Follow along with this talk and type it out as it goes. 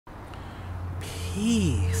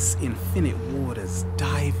Peace, infinite waters,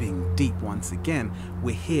 diving deep once again.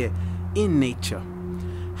 We're here in nature.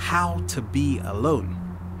 How to be alone.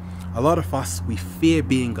 A lot of us, we fear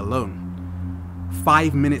being alone.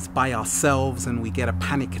 5 minutes by ourselves and we get a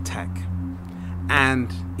panic attack.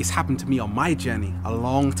 And it's happened to me on my journey a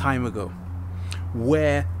long time ago,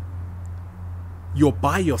 where you're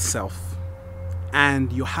by yourself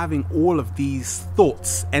and you're having all of these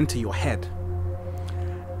thoughts enter your head.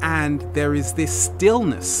 And there is this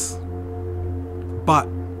stillness, but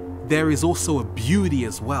there is also a beauty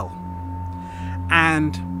as well.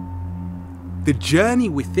 And the journey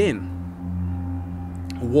within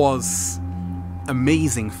was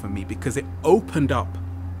amazing for me because it opened up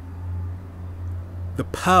the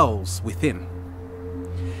pearls within.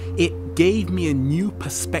 It gave me a new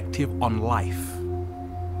perspective on life.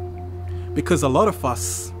 Because a lot of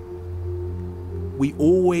us, we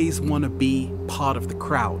always want to be part of the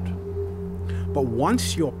crowd. But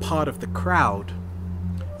once you're part of the crowd,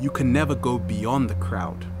 you can never go beyond the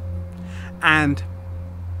crowd. And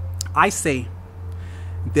I say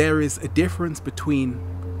there is a difference between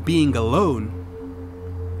being alone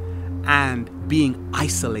and being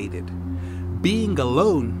isolated. Being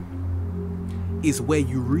alone is where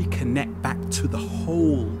you reconnect back to the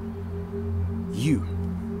whole you.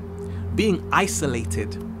 Being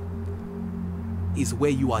isolated is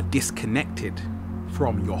where you are disconnected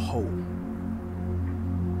from your whole.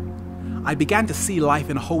 I began to see life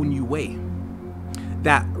in a whole new way.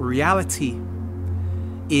 That reality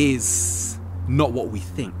is not what we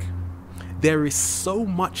think. There is so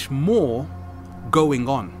much more going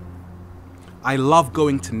on. I love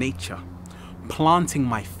going to nature, planting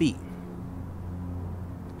my feet.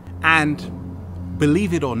 And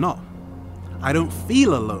believe it or not, I don't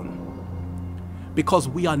feel alone. Because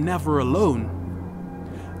we are never alone.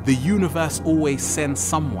 The universe always sends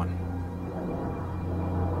someone.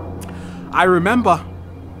 I remember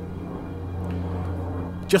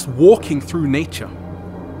just walking through nature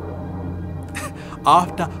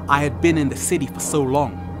after I had been in the city for so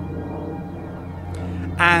long.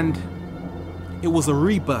 And it was a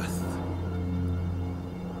rebirth.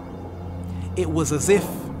 It was as if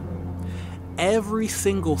every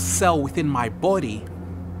single cell within my body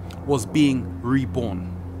was being reborn.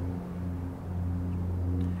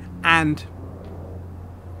 And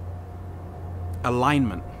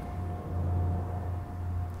alignment.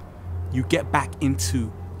 You get back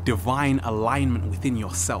into divine alignment within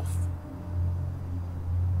yourself.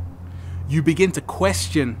 You begin to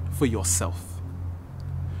question for yourself.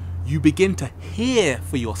 You begin to hear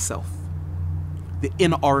for yourself. The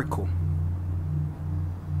inner oracle.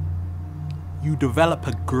 You develop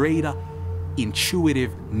a greater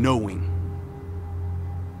intuitive knowing.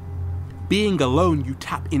 Being alone, you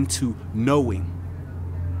tap into knowing.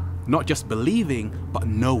 Not just believing, but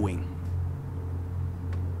knowing.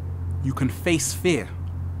 You can face fear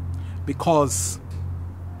because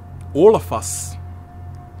all of us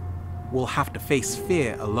will have to face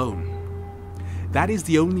fear alone. That is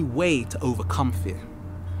the only way to overcome fear,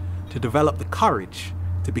 to develop the courage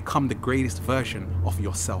to become the greatest version of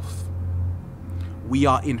yourself. We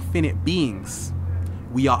are infinite beings.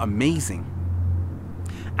 We are amazing.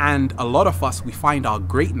 And a lot of us, we find our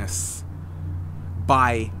greatness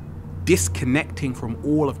by disconnecting from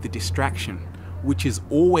all of the distraction, which is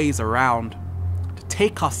always around to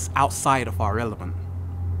take us outside of our element.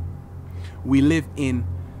 We live in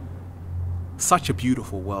such a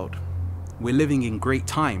beautiful world. We're living in great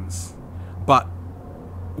times. But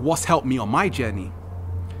what's helped me on my journey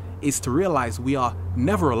is to realize we are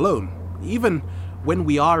never alone. Even when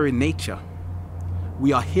we are in nature,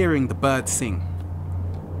 we are hearing the birds sing.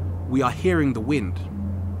 We are hearing the wind.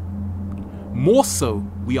 More so,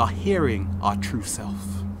 we are hearing our true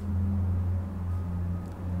self.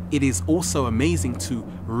 It is also amazing to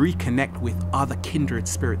reconnect with other kindred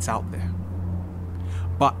spirits out there.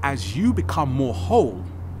 But as you become more whole,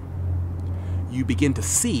 you begin to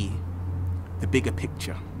see the bigger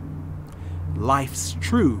picture. Life's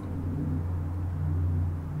true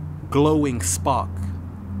glowing spark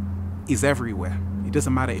is everywhere. It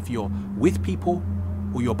doesn't matter if you're with people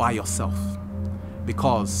or you're by yourself,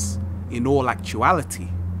 because in all actuality,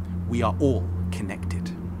 we are all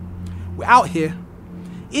connected. We're out here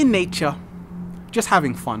in nature, just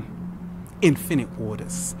having fun. Infinite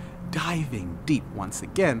waters, diving deep once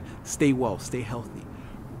again. Stay well, stay healthy.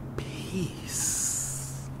 Peace.